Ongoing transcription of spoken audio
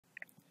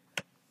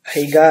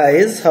Hey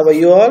guys, how are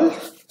you all?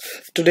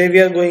 Today we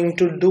are going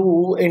to do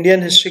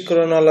Indian history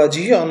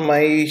chronology on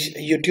my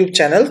YouTube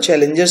channel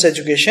Challenges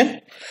Education.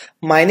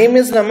 My name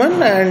is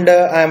Naman and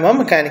I am a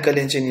mechanical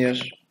engineer.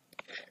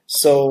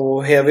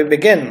 So here we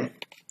begin.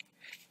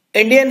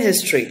 Indian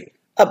history.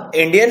 अब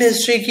Indian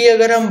history की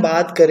अगर हम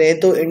बात करें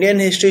तो Indian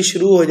history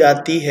शुरू हो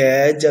जाती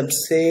है जब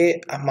से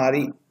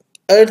हमारी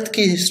अर्थ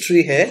की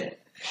हिस्ट्री है,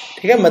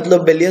 ठीक है,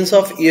 मतलब बिलियंस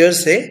ऑफ ईयर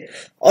से।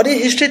 और ये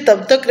हिस्ट्री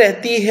तब तक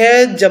रहती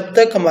है जब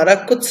तक हमारा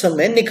कुछ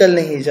समय निकल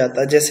नहीं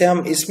जाता। जैसे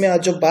हम इसमें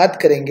आज जो बात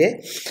करेंगे,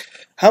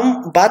 हम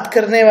बात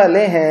करने वाले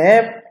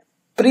हैं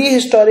प्री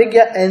हिस्टोरिक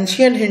या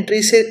एंशियंट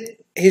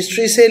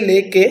हिस्ट्री से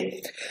लेके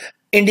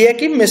इंडिया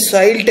की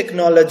मिसाइल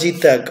टेक्नोलॉजी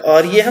तक,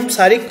 और ये हम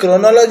सारी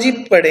क्रोनोलॉजी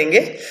पढ़ेंगे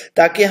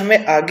ताकि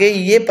हमें आगे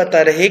ये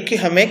पता रहे कि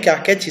हमें क्या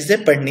क्या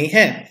चीजें पढ़नी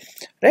है।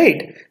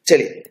 राइट,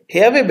 चलिए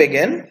here we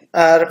begin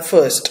our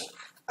first.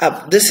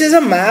 अब this is a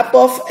map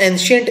of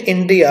ancient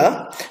India,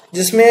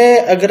 जिसमें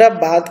अगर आप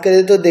बात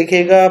करें तो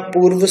देखिएगा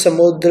पूर्व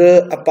समुद्र,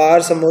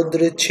 अपार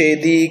समुद्र,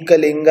 छेदी,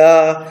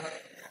 कलिंगा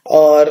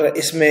और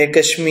इसमें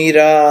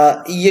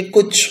कश्मीरा, ये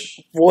कुछ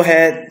वो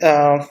है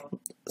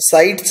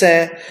साइट्स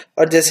हैं।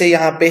 और जैसे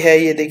यहाँ पे है,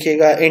 ये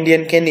देखिएगा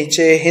इंडियन के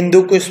नीचे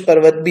हिंदू कुश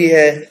पर्वत भी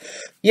है।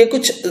 ये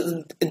कुछ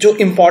जो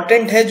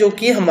इम्पोर्टेंट है जो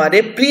कि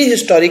हमारे प्री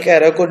हिस्टोरिक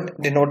एरा को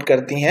डिनोट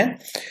करती हैं।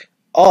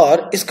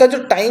 और इसका जो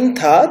टाइम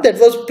था that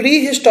was pre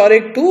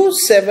historic to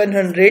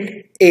 700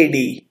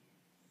 AD.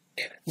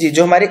 जी,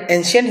 जो हमारी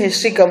एंशियंट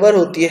हिस्ट्री कवर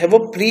होती है वो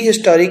प्री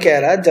हिस्टोरिक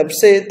एरा, जब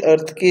से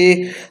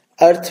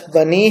अर्थ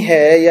बनी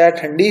है या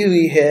ठंडी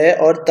हुई है,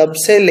 और तब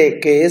से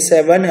लेके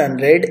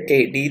 700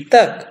 एडी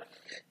तक।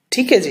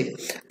 ठीक है जी,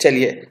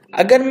 चलिए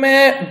अगर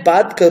मैं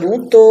बात करूं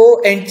तो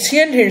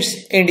ancient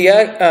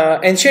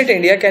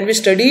India can be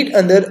studied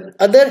under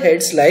other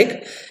heads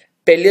like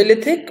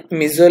Paleolithic,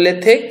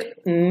 Mesolithic,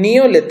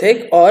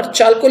 Neolithic और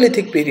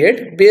Chalcolithic period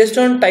based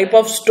on type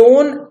of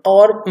stone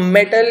or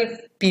metal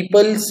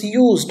peoples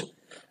used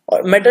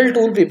और metal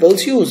tool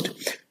peoples used।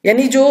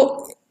 यानी जो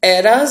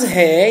eras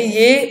हैं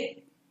ये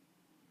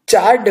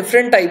 4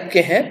 डिफरेंट टाइप के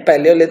हैं,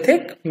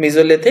 Paleolithic,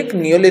 Mesolithic,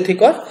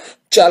 Neolithic और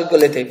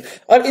Chalcolithic।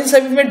 और इन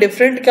सभी में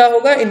डिफरेंट क्या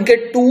होगा, इनके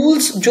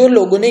टूल्स जो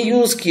लोगों ने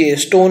यूज किए,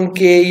 स्टोन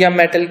के या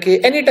मेटल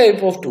के, any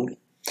type of tool.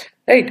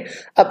 Right,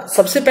 अब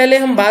सबसे पहले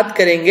हम बात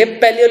करेंगे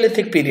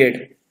पैलियोलिथिक पीरियड।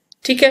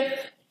 ठीक है,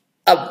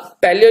 अब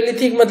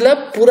पैलियोलिथिक मतलब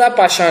पूरा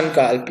पाषाण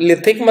काल,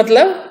 लिथिक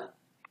मतलब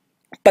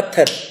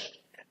पत्थर,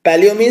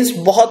 पैलियो मीन्स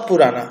बहुत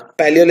पुराना,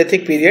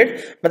 पैलियोलिथिक पीरियड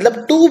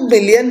मतलब 2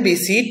 मिलियन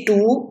बीसी टू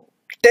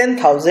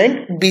 10,000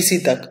 बीसी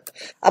तक।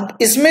 अब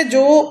इसमें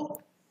जो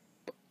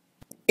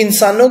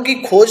इंसानों की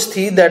खोज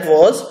थी दैट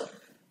वाज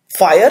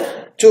फायर,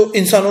 जो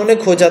इंसानों ने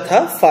खोजा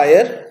था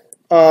फायर,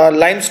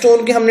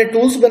 लाइमस्टोन के हमने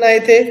टूल्स बनाए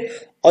थे,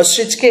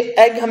 ऑस्ट्रिच के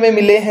एग हमें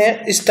मिले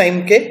हैं इस टाइम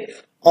के।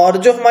 और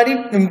जो हमारी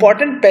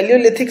इंपॉर्टेंट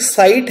पैलियोलिथिक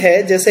साइट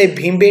है जैसे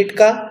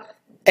भीमबेटका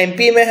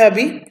एमपी में है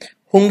अभी,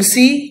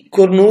 हुंगसी,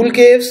 कुरनूल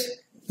केव्स,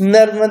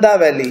 नर्मदा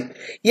वैली,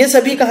 ये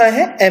सभी कहाँ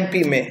है,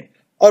 एमपी में।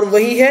 और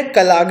वही है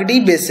कलागड़ी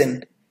बेसिन।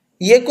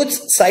 ये कुछ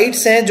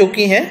साइट्स हैं जो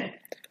कि हैं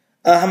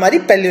हमारी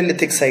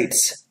पैलियोलिथिक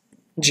साइट्स।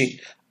 जी,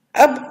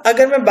 अब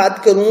अगर मैं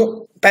बात करूं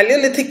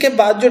पैलियोलिथिक के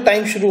बाद जो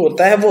टाइम शुरू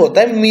होता है वो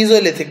होता है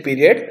mesolithic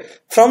period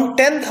from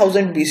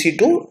 10,000 BC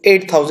to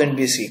 8,000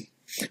 BC.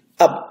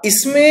 अब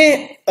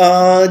इसमें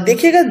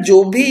देखिएगा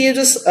जो भी ये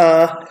जो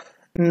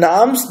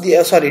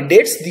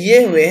डेट्स दिए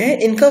हुए हैं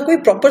इनका कोई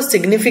प्रॉपर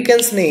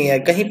सिग्निफिकेंस नहीं है,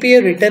 कहीं पे ये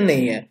रिटर्न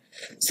नहीं है,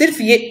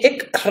 सिर्फ ये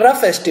एक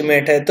रफ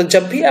एस्टिमेट है। तो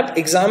जब भी आप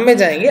एग्जाम में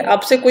जाएंगे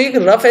आपसे कोई एक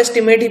रफ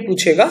एस्टिमेट ही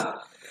पूछेगा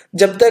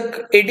जब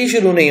तक 80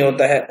 शुरू नहीं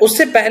होता है।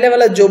 उससे पहले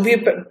वाला जो भी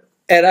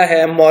एरा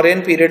है,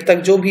 मौर्यन पीरियड तक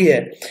जो भी है,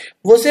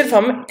 वो सिर्फ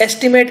हम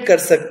एस्टिमेट कर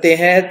सकते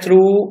हैं थ्रू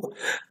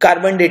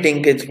कार्बन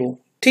डेटिंग के थ्रू।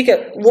 ठीक है,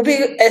 वो भी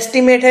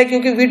एस्टिमेट है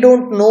क्योंकि वी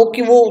डोंट नो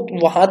कि वो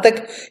वहां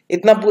तक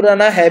इतना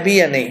पुराना है भी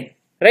या नहीं।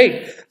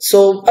 राइट,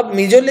 सो अब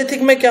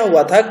मीजोलिथिक में क्या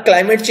हुआ था,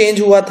 क्लाइमेट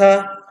चेंज हुआ था,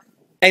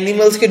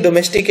 एनिमल्स की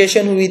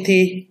डोमेस्टिकेशन हुई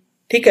थी।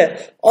 ठीक है,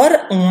 और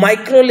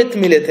माइक्रोलिथ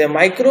मिले थे।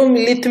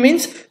 माइक्रोलिथ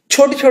मीन्स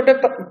छोटे छोटे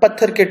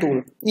पत्थर के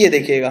टूल। ये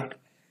देखिएगा,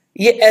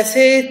 ये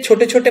ऐसे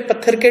छोटे छोटे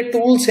पत्थर के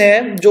टूल्स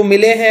हैं जो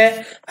मिले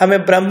हैं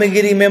हमें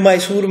ब्रह्मगिरी में,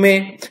 मैसूर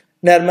में,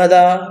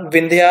 नर्मदा,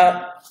 विंध्या,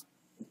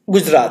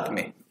 गुजरात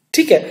में।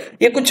 ठीक है,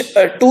 ये कुछ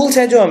टूल्स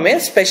हैं जो हमें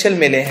स्पेशल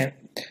मिले हैं।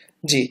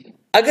 जी,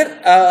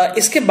 अगर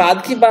इसके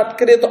बाद की बात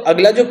करें तो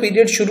अगला जो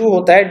पीरियड शुरू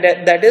होता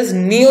है that is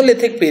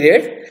Neolithic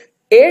period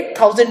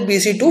 8,000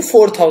 BC to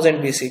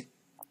 4,000 BC.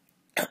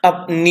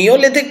 अब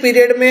नियोलिथिक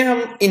पीरियड में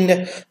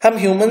हम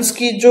ह्यूमंस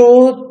की जो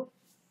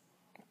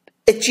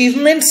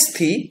अचीवमेंट्स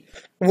थी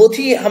वो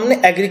थी, हमने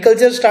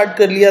एग्रीकल्चर स्टार्ट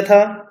कर लिया था,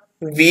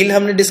 व्हील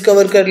हमने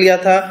डिस्कवर कर लिया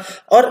था,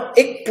 और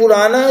एक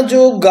पुराना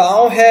जो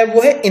गांव है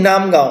वो है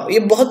इनाम गांव, ये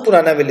बहुत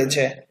पुराना विलेज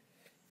है।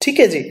 ठीक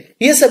है जी,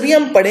 ये सभी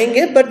हम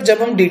पढ़ेंगे बट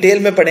जब हम डिटेल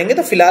में पढ़ेंगे।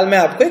 तो फिलहाल मैं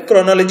आपको एक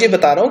क्रोनोलॉजी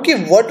बता रहा हूं कि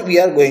what we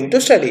are going to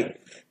study.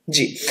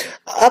 जी,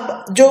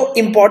 अब जो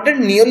इंपॉर्टेंट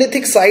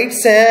नियोलिथिक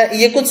साइट्स हैं,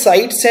 ये कुछ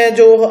साइट्स हैं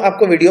जो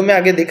आपको वीडियो में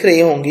आगे दिख रही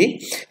होंगी।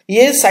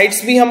 ये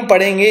साइट्स भी हम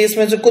पढ़ेंगे,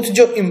 इसमें से कुछ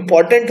जो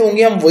इंपॉर्टेंट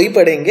होंगी हम वही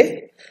पढ़ेंगे।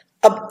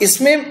 अब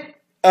इसमें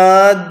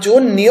जो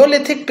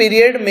नियोलिथिक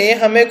पीरियड में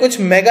हमें कुछ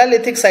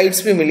मेगालिथिक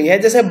साइट्स भी मिली है,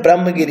 जैसे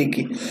ब्रह्मगिरी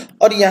की।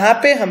 और यहाँ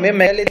पे हमें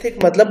मेगालिथिक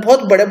मतलब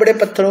बहुत बड़े बड़े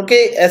पत्थरों के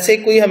ऐसे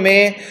कोई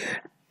हमें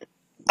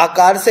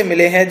आकार से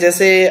मिले हैं।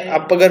 जैसे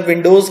आप अगर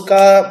विंडोज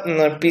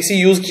का पीसी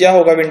यूज किया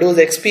होगा, विंडोज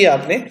एक्सपी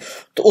आपने,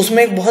 तो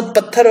उसमें एक बहुत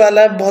पत्थर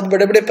वाला, बहुत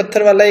बड़े बड़े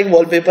पत्थर वाला एक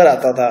वॉलपेपर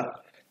आता था।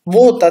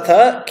 वो होता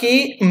था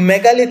कि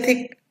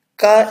मेगालिथिक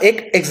का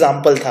एक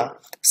एग्जाम्पल था।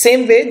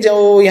 सेम वे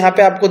जो यहाँ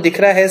पे आपको दिख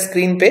रहा है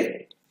स्क्रीन पे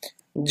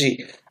जी।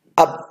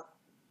 अब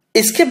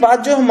इसके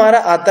बाद जो हमारा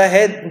आता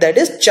है that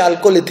is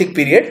chalcolithic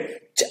period,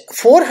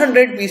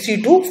 400 BC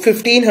to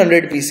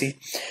 1500 BC.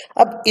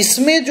 अब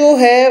इसमें जो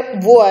है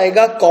वो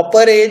आएगा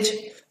कॉपर एज।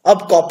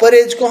 अब कॉपर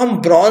एज को हम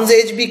ब्रॉन्ज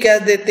एज भी कह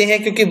देते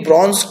हैं, क्योंकि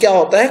ब्रॉन्ज क्या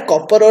होता है,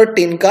 कॉपर और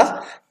टिन का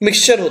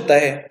मिक्सचर होता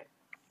है,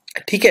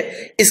 ठीक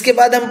है। इसके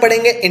बाद हम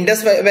पढ़ेंगे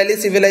Indus valley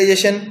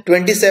civilisation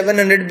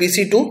 2700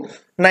 BC to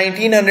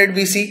 1900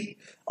 BC.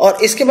 और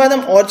इसके बाद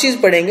हम और चीज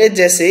पढ़ेंगे,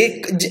 जैसे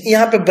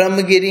यहाँ पे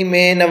ब्रह्मगिरी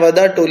में,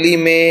 नवादा टोली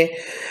में,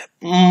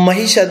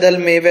 महिषादल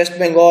में वेस्ट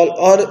बंगाल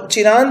और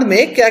चिरांद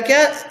में क्या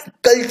क्या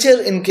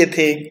कल्चर इनके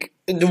थे,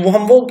 जो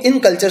हम वो इन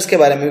कल्चर्स के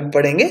बारे में भी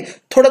पढ़ेंगे,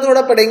 थोड़ा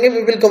थोड़ा पढ़ेंगे।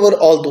 We will cover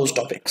all those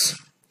topics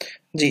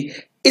जी।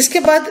 इसके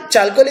बाद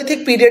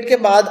चाल्कोलिथिक पीरियड के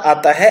बाद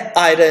आता है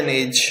आयरन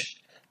एज।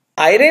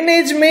 आयरन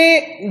एज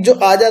में जो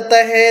आ जाता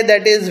है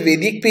दैट इज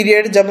वैदिक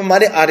पीरियड, जब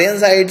हमारे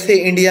आर्यन आए थे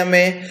इंडिया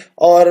में।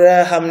 और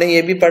हमने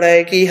ये भी पढ़ा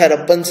है कि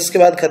हड़प्पन इसके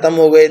बाद खत्म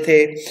हो गए थे।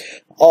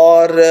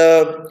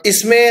 और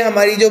इसमें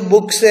हमारी जो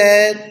बुक्स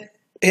हैं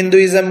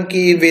हिंदुइज्म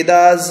की,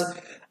 वेदास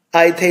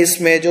आए थे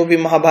इसमें, जो भी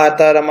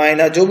महाभारत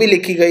रामायण जो भी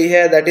लिखी गई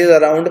है दैट इज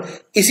अराउंड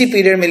इसी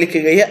पीरियड में लिखी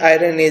गई है,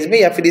 आयरन एज में,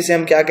 या फिर इसे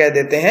हम क्या कह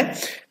देते हैं,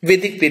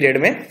 वैदिक पीरियड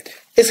में।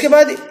 इसके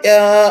बाद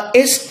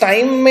इस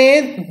टाइम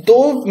में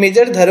दो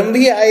मेजर धर्म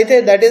भी आए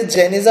थे, that is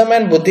Jainism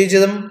and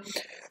Buddhism,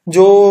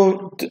 जो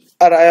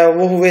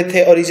वो हुए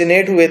थे,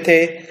 ओरिजिनेट हुए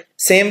थे।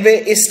 सेम वे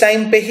इस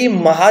टाइम पे ही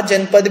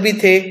महाजनपद भी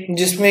थे,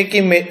 जिसमें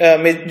कि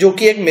जो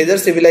कि एक मेजर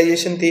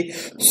सिविलाइजेशन थी।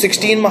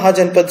 16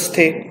 महाजनपद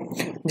थे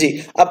जी।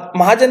 अब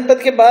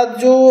महाजनपद के बाद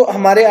जो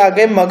हमारे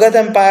आगे मगध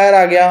एम्पायर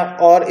आ गया,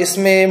 और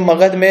इसमें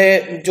मगध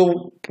में जो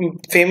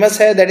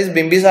फेमस है दैट इज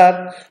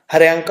बिंबिसार।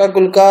 हर्यंका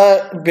कुल का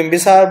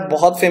बिंबिसार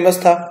बहुत फेमस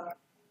था।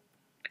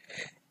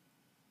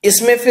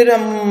 इसमें फिर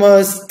हम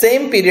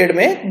सेम पीरियड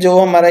में जो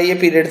हमारा ये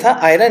पीरियड था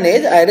आयरन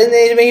एज, आयरन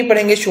एज में ही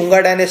पढ़ेंगे शुंगा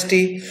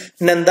डायनेस्टी,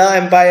 नंदा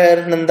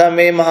एम्पायर, नंदा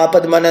में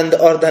महापद्मानंद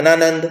और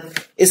धनानंद।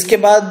 इसके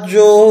बाद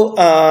जो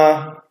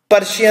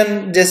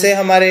पर्शियन, जैसे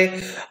हमारे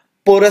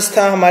पोरस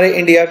था हमारे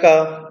इंडिया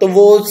का, तो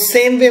वो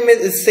सेम वे में,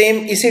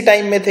 सेम इसी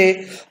टाइम में थे।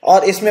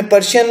 और इसमें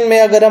पर्शियन में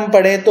अगर हम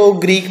पढ़ें तो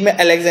ग्रीक में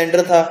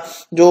अलेक्जेंडर था,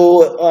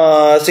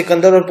 जो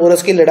सिकंदर और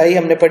पोरस की लड़ाई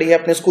हमने पढ़ी है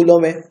अपने स्कूलों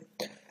में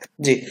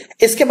जी।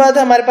 इसके बाद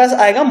हमारे पास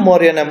आएगा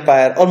मौर्यन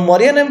एम्पायर, और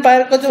मौर्यन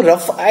एम्पायर का जो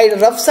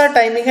रफ सा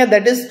टाइमिंग है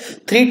that is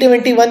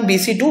 321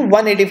 BC to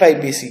 185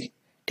 BC,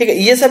 ठीक है।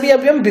 ये सभी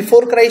अभी हम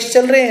बिफोर क्राइस्ट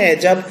चल रहे हैं,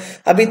 जब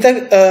अभी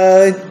तक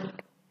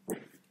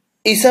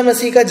ईसा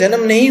मसीह का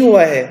जन्म नहीं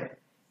हुआ है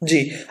जी।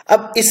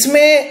 अब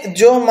इसमें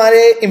जो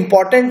हमारे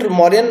इंपॉर्टेंट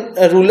मौर्यन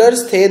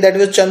रूलर्स थे दैट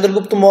वाज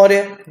चंद्रगुप्त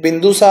मौर्य,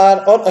 बिंदुसार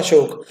और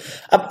अशोक।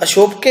 अब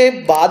अशोक के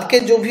बाद के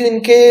जो भी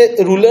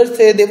इनके रूलर्स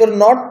थे दे were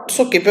not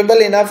so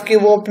capable enough कि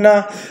वो अपना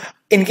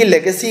इनकी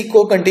लेगेसी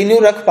को कंटिन्यू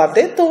रख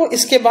पाते, तो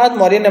इसके बाद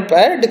मौर्यन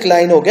एम्पायर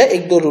डिक्लाइन हो गया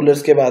एक दो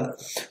रूलर्स के बाद।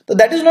 तो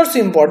that is not so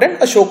important,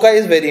 Ashoka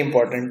is very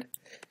important.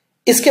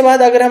 इसके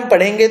बाद अगर हम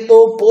पढ़ेंगे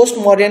तो पोस्ट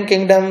मौर्यन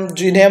किंगडम,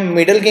 जिन्हें हम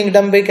मिडिल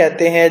किंगडम भी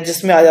कहते हैं,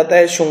 जिसमें आ जाता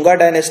है Shunga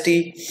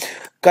dynasty,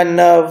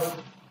 कन्नव,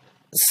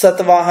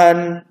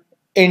 Satavahana,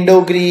 Indo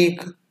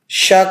Greek,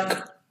 शक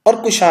और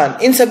कुषाण।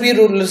 इन सभी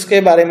रूलर्स के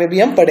बारे में भी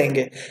हम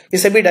पढ़ेंगे। ये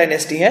सभी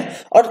डायनेस्टी हैं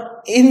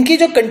और इनकी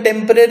जो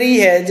कंटेम्पररी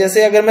है,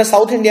 जैसे अगर मैं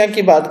साउथ इंडिया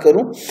की बात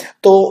करूं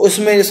तो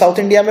उसमें साउथ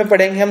इंडिया में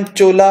पढ़ेंगे हम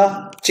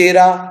चोला,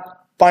 चेरा,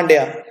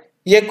 पांड्या।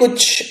 ये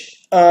कुछ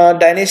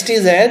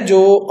डायनेस्टीज हैं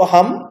जो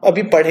हम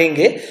अभी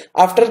पढ़ेंगे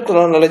आफ्टर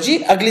क्रोनोलॉजी,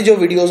 अगली जो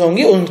वीडियोस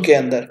होंगी उनके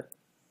अंदर।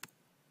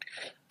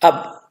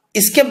 अब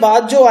इसके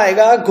बाद जो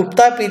आएगा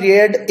गुप्ता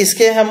पीरियड,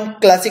 इसके हम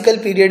क्लासिकल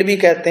पीरियड भी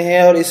कहते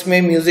हैं, और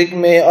इसमें म्यूजिक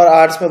में और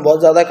आर्ट्स में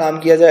बहुत ज्यादा काम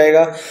किया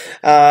जाएगा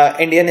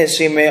इंडियन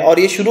हिस्ट्री में। और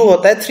ये शुरू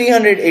होता है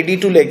 300 एडी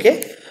टू लेके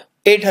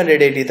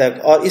 800 एडी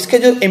तक। और इसके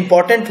जो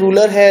इंपॉर्टेंट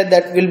रूलर है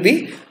दैट विल बी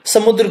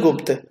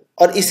समुद्रगुप्त,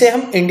 और इसे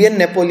हम इंडियन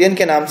नेपोलियन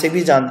के नाम से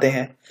भी जानते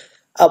हैं।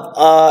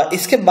 अब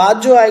इसके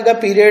बाद जो आएगा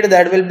period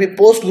that will be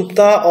post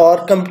Gupta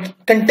और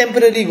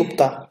कंटेम्पररी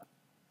गुप्ता।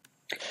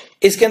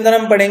 इसके अंदर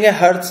हम पढ़ेंगे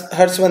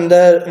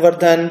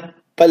हर्षवर्धन,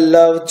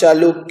 पल्लव,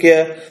 चालुक्य,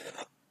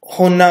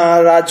 हुना,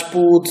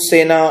 राजपूत,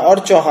 सेना और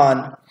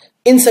चौहान।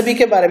 इन सभी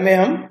के बारे में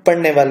हम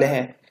पढ़ने वाले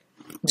हैं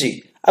जी।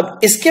 अब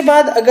इसके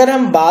बाद अगर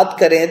हम बात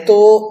करें तो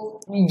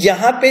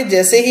यहाँ पे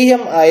जैसे ही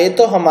हम आए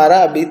तो हमारा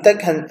अभी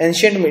तक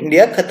एंशिएंट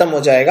इंडिया खत्म हो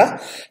जाएगा।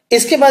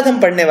 इसके बाद हम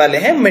पढ़ने वाले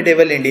हैं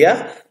मिडिवल इंडिया,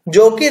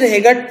 जो कि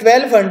रहेगा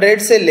 1200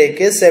 से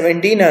लेके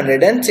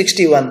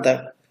 1761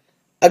 तक।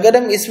 अगर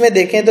हम इसमें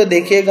देखें तो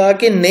देखिएगा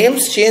कि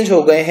नेम्स चेंज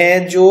हो गए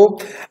हैं। जो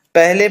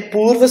पहले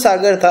पूर्व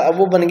सागर था, अब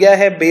वो बन गया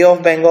है बे ऑफ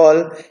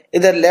बंगाल।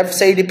 इधर लेफ्ट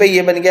साइड पे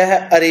ये बन गया है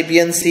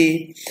अरेबियन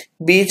सी।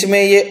 बीच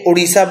में ये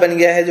उड़ीसा बन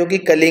गया है जो कि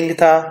कलिंग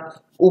था।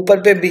 ऊपर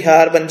पे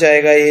बिहार बन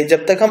जाएगा ये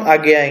जब तक हम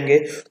आगे आएंगे।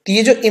 तो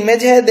ये जो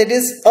इमेज है दैट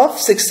इज ऑफ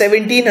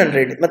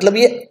 1700, मतलब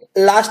ये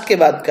लास्ट के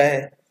बाद का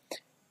है,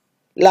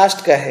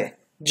 लास्ट का है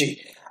जी।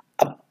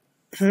 अब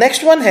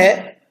नेक्स्ट वन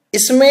है,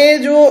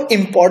 इसमें जो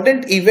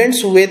इंपॉर्टेंट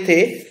इवेंट्स हुए थे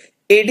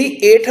एडी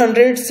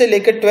 800 से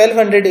लेकर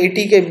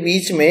 1280 के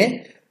बीच में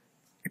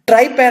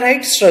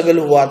ट्राइपैराइट स्ट्रगल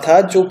हुआ था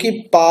जो कि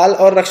पाल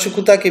और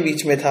रक्षकुता के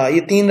बीच में था। ये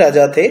 3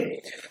 राजा थे।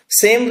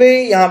 सेम वे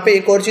यहाँ पे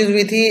एक और चीज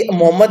हुई थी,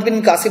 मोहम्मद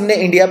बिन कासिम ने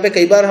इंडिया पे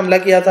कई बार हमला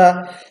किया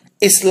था।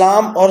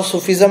 इस्लाम और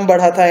सूफिज्म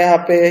बढ़ा था यहाँ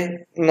पे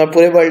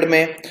पूरे वर्ल्ड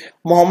में।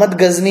 मोहम्मद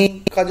गजनी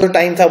का जो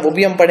टाइम था वो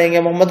भी हम पढ़ेंगे,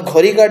 मोहम्मद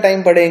घौरी का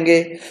टाइम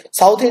पढ़ेंगे।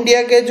 साउथ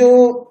इंडिया के जो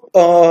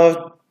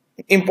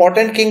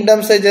इंपॉर्टेंट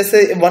किंगडम्स है,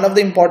 जैसे one of the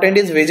important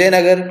is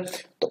Vijayanagar,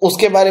 तो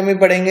उसके बारे में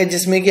पढ़ेंगे,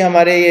 जिसमें कि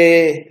हमारे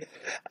ये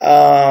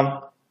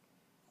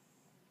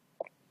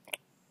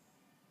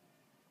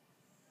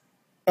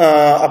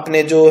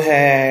अपने जो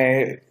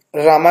है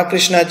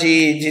रामाकृष्णा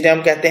जी, जिन्हें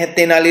हम कहते हैं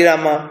तेनाली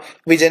रामा,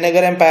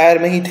 विजयनगर एम्पायर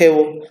में ही थे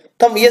वो।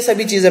 तो हम ये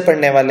सभी चीजें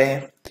पढ़ने वाले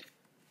हैं।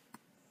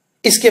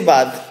 इसके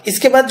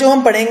बाद जो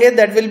हम पढ़ेंगे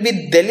दैट विल बी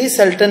दिल्ली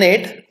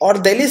सल्तनत। और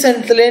दिल्ली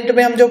सल्तनत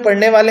में हम जो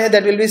पढ़ने वाले हैं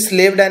that will be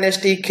slave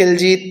dynasty,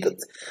 Khilji,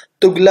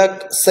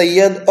 Tughlaq,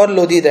 Syed और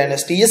लोधी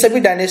डायनेस्टी। ये सभी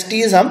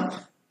डायनेस्टीज हम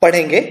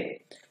पढ़ेंगे।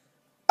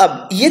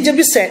 अब ये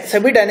जब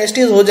सभी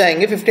डायनेस्टीज हो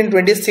जाएंगे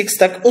 1526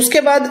 तक,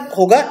 उसके बाद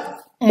होगा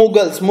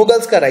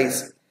मुगल्स का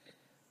राइज।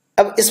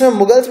 अब इसमें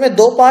मुगल्स में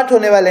 2 पार्ट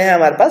होने वाले हैं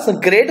हमारे पास,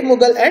 great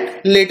Mughal and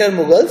later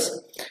Mughals.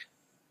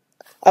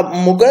 अब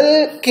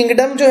मुगल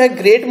किंगडम जो है,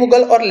 ग्रेट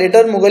मुगल और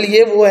लेटर मुगल,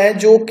 ये वो है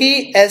जो कि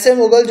ऐसे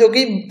मुगल जो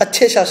कि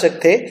अच्छे शासक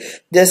थे,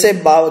 जैसे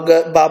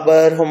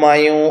बाबर,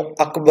 हुमायूं,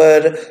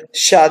 अकबर,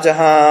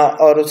 शाहजहां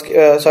और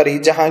उसके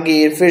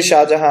जहांगीर, फिर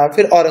शाहजहां,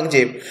 फिर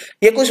औरंगजेब।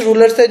 ये कुछ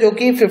रूलर्स थे जो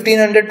कि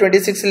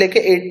 1526 से लेके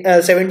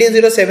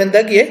 1707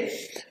 तक ये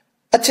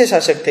अच्छे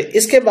शासक थे।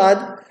 इसके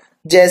बाद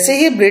जैसे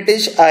ही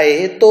ब्रिटिश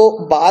आए तो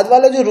बाद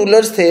वाले जो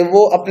रूलर्स थे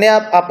वो अपने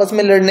आप आपस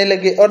में लड़ने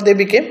लगे और दे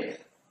बिकेम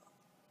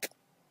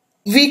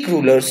वीक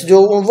रूलर्स, जो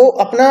वो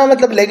अपना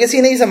मतलब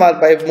लेगेसी नहीं संभाल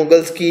पाए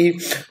मुगल्स की।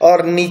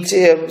 और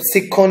नीचे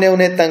सिखों ने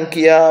उन्हें तंग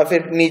किया,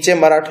 फिर नीचे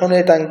मराठों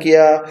ने तंग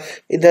किया,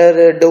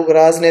 इधर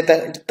डोगराज ने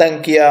तंग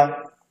किया।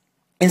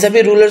 इन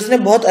सभी रूलर्स ने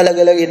बहुत अलग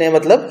अलग इन्हें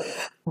मतलब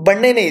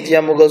बढ़ने नहीं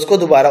दिया मुगल्स को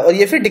दोबारा, और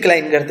ये फिर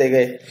डिक्लाइन करते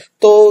गए।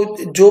 तो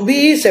जो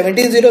भी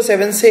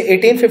 1707 से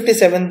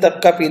 1857 तक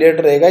का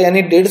पीरियड रहेगा,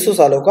 यानी 150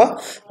 सालों का,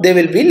 they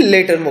will be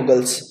letter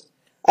Mughals.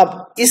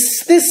 अब इस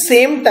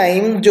सेम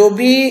टाइम जो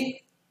भी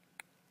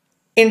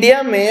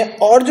इंडिया में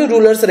और जो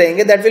रूलर्स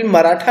रहेंगे that will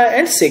Maratha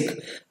and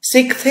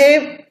Sikh थे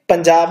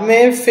पंजाब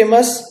में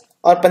फेमस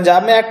और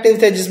पंजाब में एक्टिव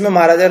थे, जिसमें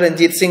महाराजा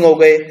रंजीत सिंह हो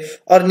गए,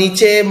 और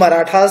नीचे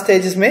मराठास थे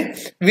जिसमें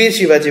वीर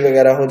शिवाजी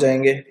वगैरह हो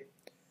जाएंगे।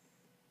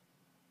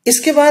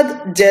 इसके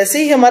बाद जैसे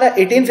ही हमारा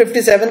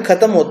 1857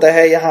 खत्म होता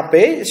है यहाँ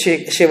पे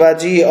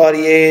शिवाजी और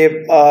ये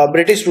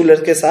ब्रिटिश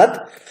रूलर के साथ,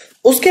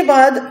 उसके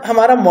बाद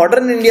हमारा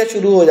मॉडर्न इंडिया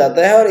शुरू हो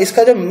जाता है। और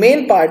इसका जो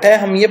मेन पार्ट है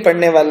हम ये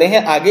पढ़ने वाले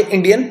हैं आगे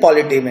इंडियन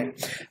पॉलिटी में।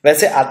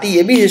 वैसे आती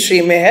ये भी हिस्ट्री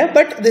में है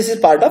but this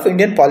is part of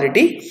Indian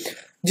polity,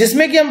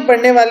 जिसमें कि हम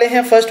पढ़ने वाले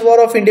हैं फर्स्ट वॉर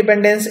ऑफ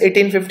इंडिपेंडेंस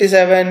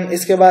 1857,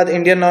 इसके बाद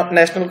इंडियन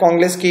नेशनल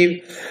कांग्रेस की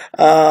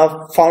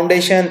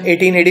फाउंडेशन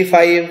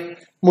 1885,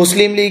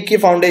 मुस्लिम लीग की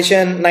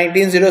foundation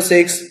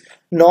 1906,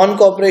 non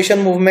cooperation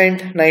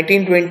movement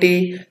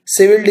 1920,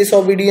 civil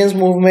disobedience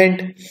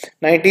movement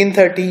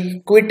 1930,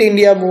 quit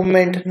India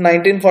movement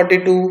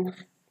 1942,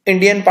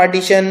 Indian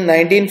partition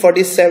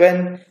 1947,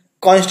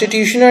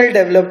 constitutional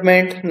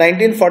development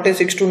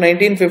 1946 to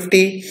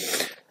 1950,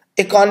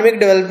 economic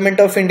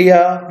development of India,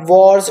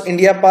 Wars,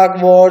 India पाक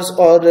वॉर्स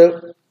और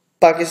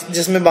पाकिस्तान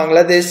जिसमें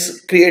बांग्लादेश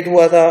क्रिएट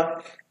हुआ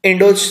था,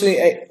 Indo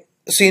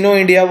Sino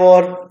India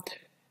war,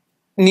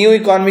 new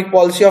economic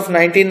policy of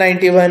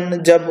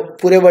 1991 जब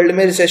पूरे world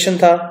में recession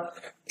था,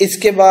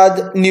 इसके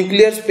बाद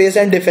nuclear space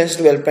and defence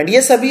development.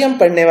 ये सभी हम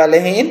पढ़ने वाले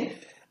हैं इन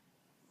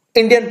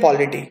इंडियन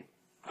पॉलिटी,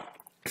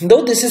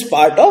 दो this is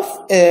part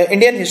of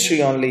Indian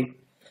history only.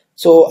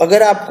 सो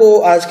अगर आपको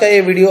आज का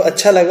ये वीडियो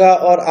अच्छा लगा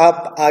और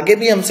आप आगे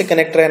भी हमसे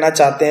कनेक्ट रहना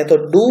चाहते हैं तो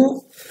डू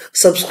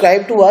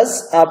सब्सक्राइब टू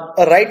अस। आप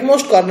राइट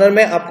मोस्ट कॉर्नर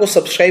में आपको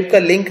सब्सक्राइब का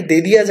लिंक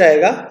दे दिया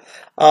जाएगा।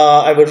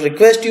 I would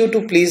request you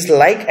to please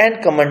like and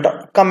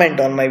comment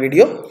on my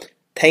video.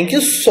 Thank you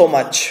so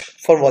much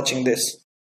for watching this.